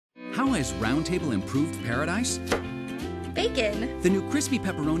How has Round Table improved Paradise? Bacon. The new crispy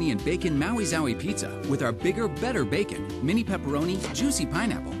pepperoni and bacon Maui Zowie pizza with our bigger, better bacon, mini pepperoni, juicy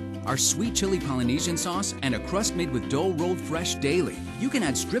pineapple, our sweet chili Polynesian sauce, and a crust made with dough rolled fresh daily. You can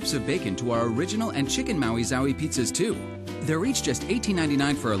add strips of bacon to our original and chicken Maui Zowie pizzas too. They're each just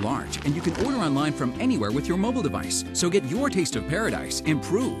 $18.99 for a large, and you can order online from anywhere with your mobile device. So get your taste of paradise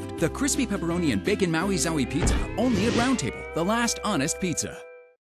improved. The crispy pepperoni and bacon Maui Zowie pizza, only at Round Table, the last honest pizza.